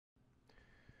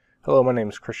Hello, my name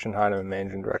is Christian Hyde. I'm a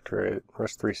Managing Director at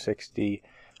Risk 360,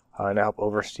 and I help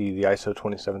oversee the ISO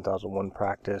 27001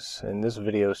 practice. And this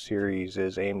video series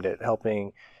is aimed at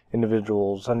helping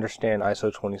individuals understand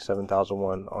ISO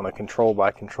 27001 on a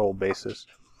control-by-control basis.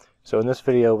 So in this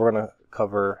video, we're going to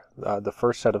cover the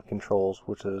first set of controls,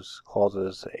 which is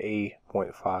clauses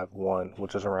A.5.1,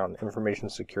 which is around information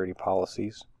security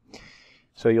policies.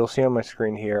 So you'll see on my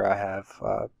screen here I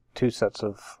have two sets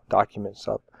of documents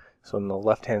up. So on the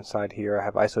left-hand side here, I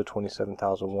have ISO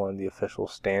 27001, the official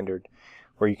standard,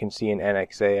 where you can see in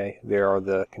Annex A, there are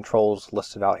the controls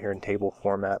listed out here in table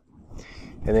format.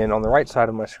 And then on the right side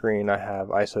of my screen, I have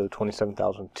ISO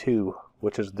 27002,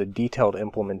 which is the detailed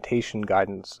implementation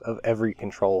guidance of every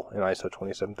control in ISO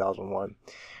 27001. And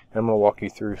I'm going to walk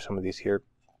you through some of these here.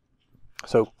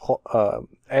 So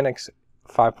Annex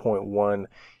 5.1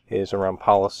 is around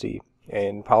policy,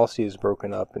 and policy is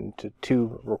broken up into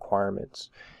two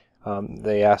requirements.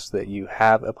 They ask that you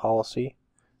have a policy,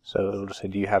 so it'll just say,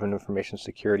 do you have an information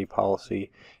security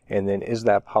policy, and then is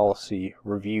that policy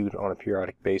reviewed on a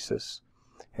periodic basis?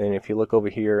 And then if you look over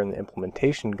here in the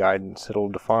implementation guidance, it'll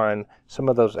define some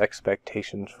of those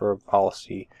expectations for a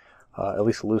policy, at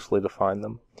least loosely define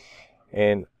them.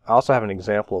 And I also have an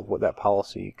example of what that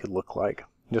policy could look like,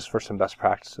 just for some best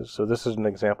practices. So this is an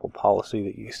example policy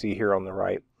that you see here on the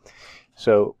right.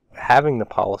 So having the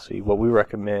policy, what we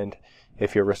recommend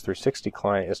if you're a Risk 360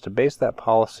 client is to base that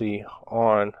policy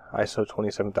on ISO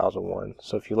 27001.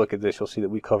 So if you look at this, you'll see that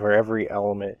we cover every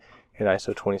element in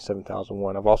ISO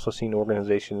 27001. I've also seen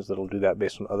organizations that will do that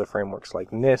based on other frameworks like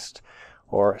NIST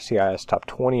or CIS Top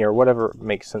 20 or whatever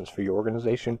makes sense for your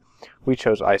organization. We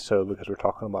chose ISO because we're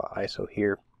talking about ISO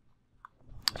here.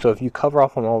 So if you cover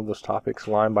off on all of those topics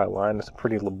line by line, it's a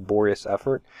pretty laborious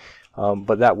effort.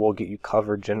 But that will get you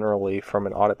covered generally from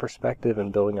an audit perspective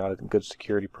and building out a good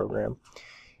security program.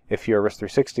 If you're a Risk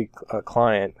 360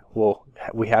 client,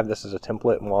 we have this as a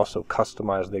template, and we'll also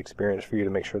customize the experience for you to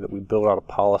make sure that we build out a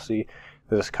policy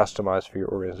that is customized for your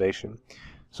organization.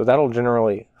 So that'll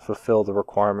generally fulfill the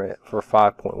requirement for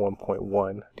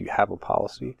 5.1.1. Do you have a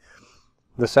policy?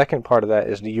 The second part of that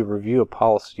is, do you review a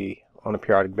policy on a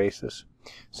periodic basis?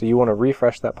 So you want to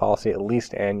refresh that policy at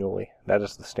least annually. That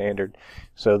is the standard.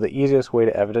 So the easiest way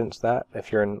to evidence that,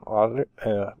 if you're an auditor,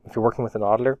 if you're working with an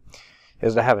auditor,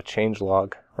 is to have a change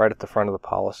log right at the front of the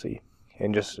policy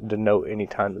and just denote any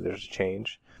time that there's a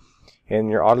change.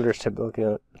 And your auditor is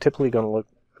typically going to look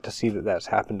to see that that's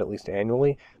happened at least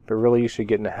annually, but really you should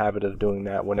get in the habit of doing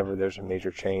that whenever there's a major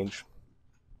change.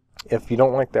 If you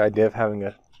don't like the idea of having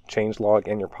a change log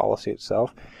in your policy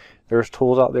itself, there's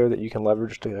tools out there that you can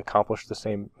leverage to accomplish the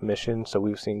same mission. So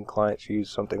we've seen clients use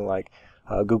something like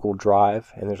Google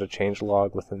Drive, and there's a change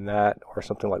log within that, or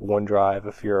something like OneDrive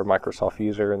if you're a Microsoft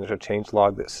user, and there's a change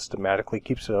log that systematically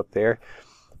keeps it up there.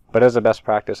 But as a best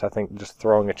practice, I think just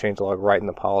throwing a change log right in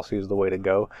the policy is the way to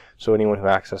go. So anyone who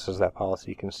accesses that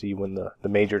policy can see when the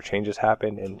major changes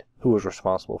happened and who was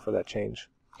responsible for that change.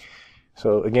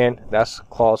 So again, that's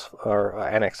clause or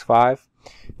Annex 5.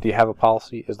 Do you have a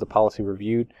policy? Is the policy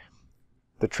reviewed?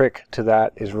 The trick to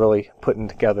that is really putting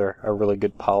together a really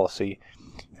good policy,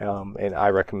 and I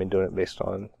recommend doing it based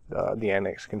on the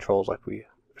annex controls like we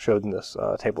showed in this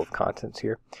table of contents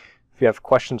here. If you have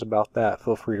questions about that,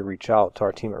 feel free to reach out to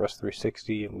our team at Risk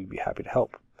 360, and we'd be happy to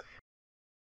help.